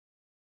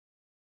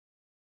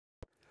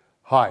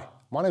Hi,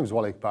 my name is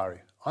Wally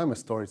Bari. I'm a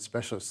storage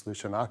specialist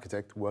solution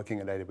architect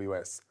working at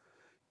AWS.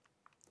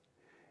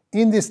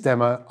 In this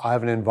demo, I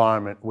have an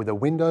environment with a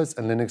Windows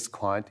and Linux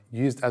client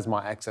used as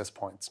my access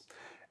points,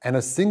 and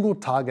a single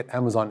target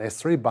Amazon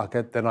S3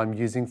 bucket that I'm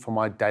using for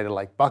my data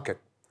lake bucket.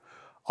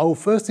 I will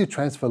firstly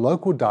transfer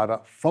local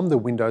data from the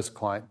Windows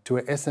client to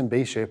a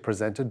SMB share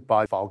presented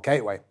by File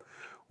Gateway,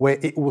 where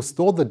it will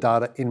store the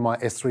data in my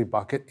S3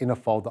 bucket in a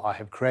folder I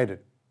have created.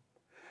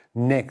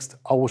 Next,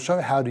 I will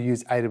show how to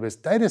use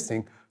AWS Data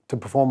Sync to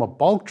perform a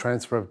bulk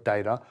transfer of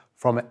data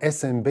from an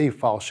SMB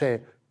file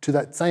share to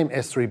that same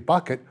S3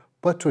 bucket,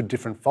 but to a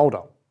different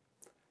folder.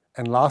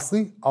 And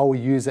lastly, I will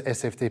use a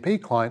SFTP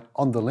client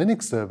on the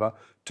Linux server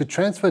to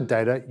transfer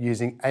data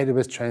using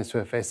AWS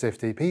Transfer for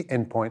SFTP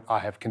endpoint I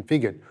have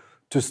configured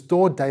to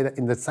store data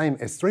in the same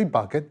S3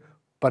 bucket,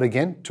 but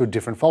again to a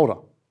different folder.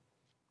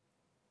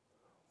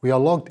 We are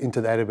logged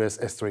into the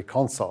AWS S3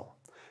 console,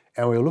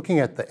 and we're looking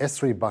at the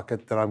S3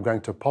 bucket that I'm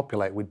going to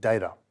populate with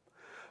data.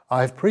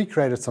 I have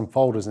pre-created some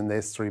folders in the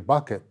S3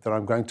 bucket that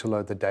I'm going to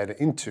load the data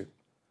into.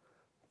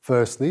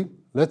 Firstly,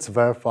 let's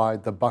verify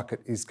the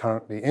bucket is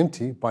currently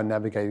empty by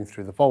navigating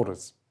through the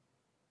folders.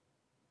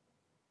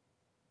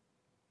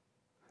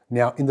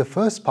 Now, in the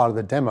first part of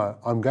the demo,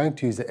 I'm going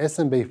to use the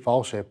SMB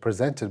file share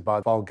presented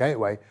by File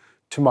Gateway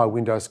to my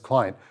Windows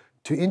client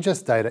to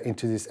ingest data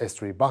into this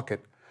S3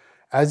 bucket.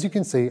 As you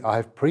can see, I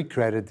have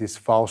pre-created this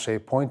file share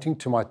pointing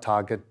to my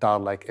target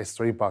data lake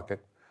S3 bucket.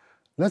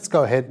 Let's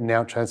go ahead and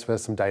now transfer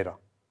some data.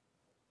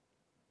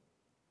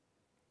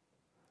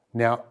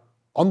 Now,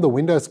 on the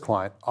Windows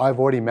client, I've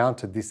already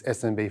mounted this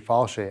SMB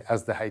file share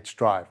as the H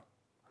drive.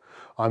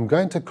 I'm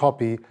going to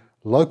copy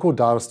local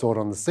data stored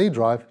on the C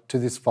drive to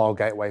this File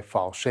Gateway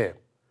file share.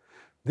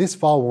 This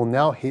file will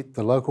now hit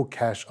the local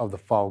cache of the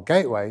File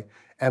Gateway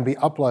and be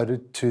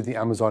uploaded to the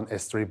Amazon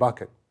S3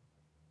 bucket.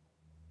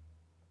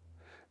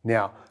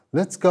 Now,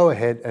 let's go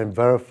ahead and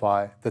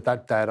verify that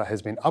that data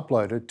has been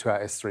uploaded to our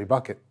S3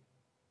 bucket.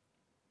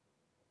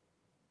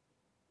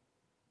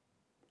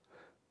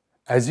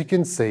 As you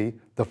can see,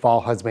 the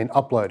file has been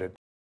uploaded.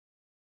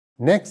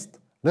 Next,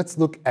 let's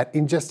look at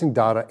ingesting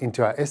data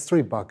into our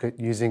S3 bucket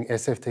using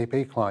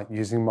SFTP client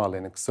using my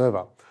Linux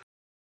server.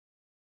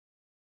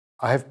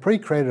 I have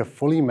pre-created a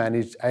fully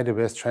managed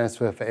AWS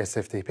Transfer for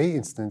SFTP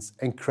instance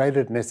and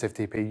created an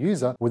SFTP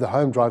user with a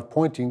home drive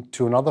pointing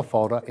to another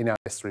folder in our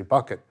S3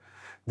 bucket.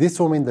 This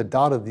will mean the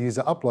data the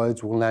user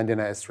uploads will land in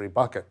our S3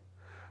 bucket.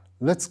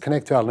 Let's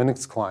connect to our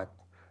Linux client.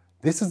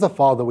 This is the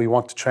file that we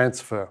want to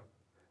transfer.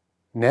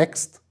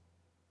 Next,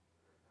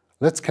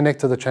 let's connect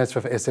to the Transfer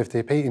for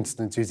SFTP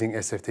instance using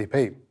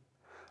SFTP.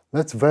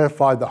 Let's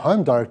verify the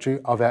home directory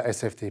of our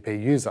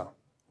SFTP user.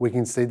 We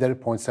can see that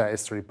it points to our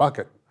S3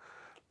 bucket.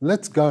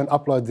 Let's go and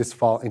upload this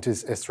file into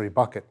this S3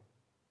 bucket.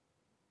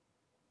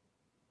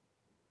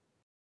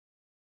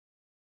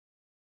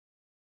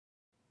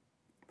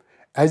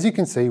 As you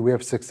can see, we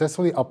have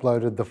successfully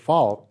uploaded the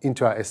file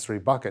into our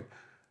S3 bucket.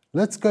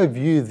 Let's go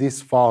view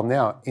this file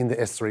now in the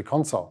S3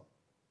 console.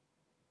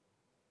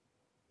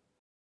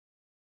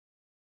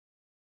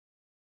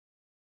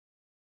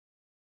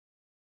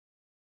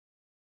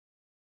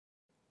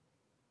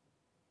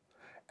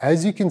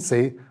 As you can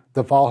see,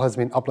 the file has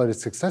been uploaded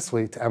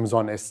successfully to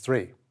Amazon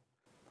S3.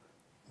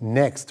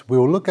 Next, we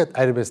will look at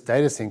AWS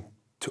Data Sync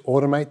to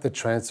automate the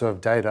transfer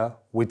of data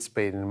with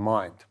speed in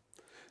mind.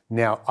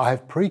 Now, I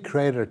have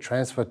pre-created a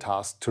transfer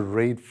task to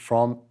read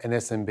from an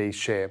SMB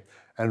share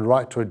and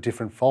write to a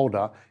different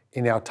folder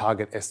in our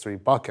target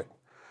S3 bucket.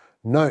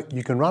 Note,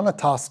 you can run a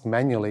task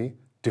manually,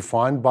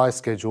 defined by a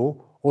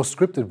schedule, or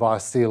scripted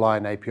via CLI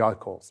and API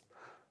calls.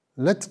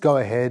 Let's go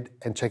ahead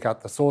and check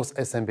out the source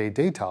SMB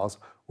details,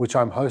 which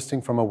I'm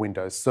hosting from a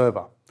Windows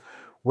server,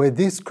 where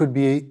this could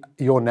be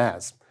your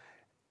NAS.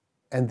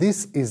 And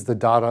this is the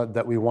data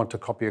that we want to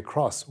copy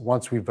across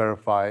once we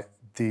verify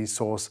the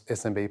source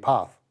SMB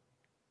path.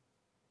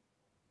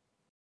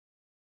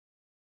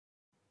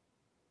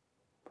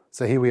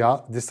 So here we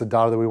are, this is the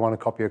data that we want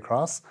to copy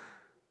across.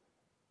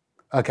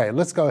 Okay,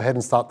 let's go ahead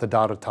and start the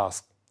data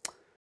task.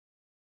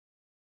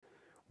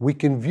 We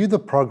can view the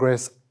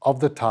progress of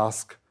the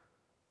task.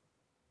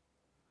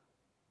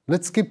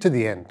 Let's skip to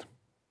the end.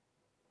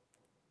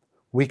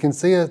 We can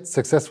see a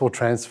successful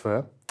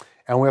transfer,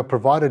 and we are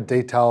provided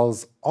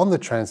details on the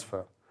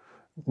transfer.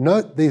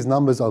 Note these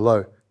numbers are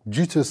low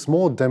due to a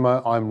small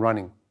demo I'm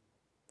running.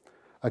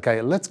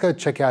 Okay, let's go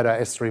check out our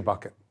S3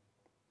 bucket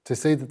to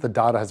see that the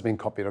data has been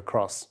copied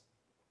across.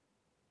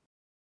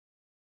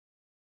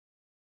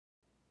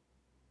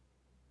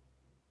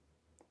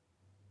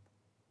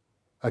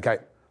 Okay,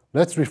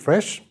 let's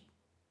refresh.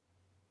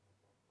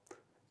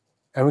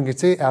 And we can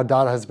see our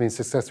data has been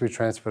successfully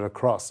transferred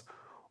across.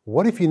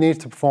 What if you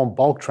needed to perform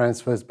bulk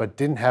transfers but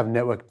didn't have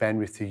network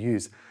bandwidth to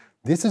use?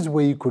 This is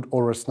where you could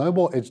order a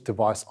Snowball Edge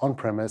device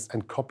on-premise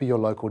and copy your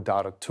local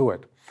data to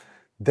it.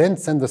 Then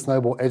send the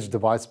Snowball Edge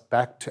device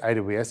back to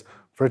AWS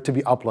for it to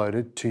be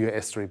uploaded to your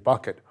S3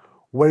 bucket,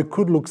 where it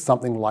could look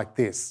something like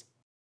this.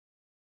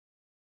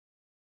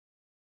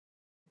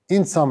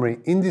 In summary,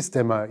 in this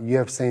demo, you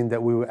have seen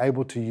that we were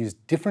able to use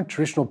different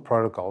traditional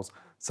protocols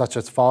such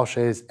as file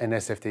shares and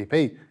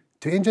SFTP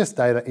to ingest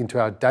data into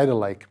our data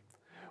lake,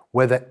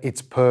 whether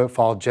it's per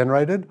file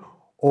generated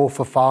or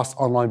for fast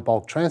online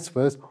bulk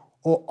transfers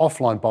or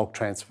offline bulk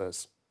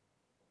transfers.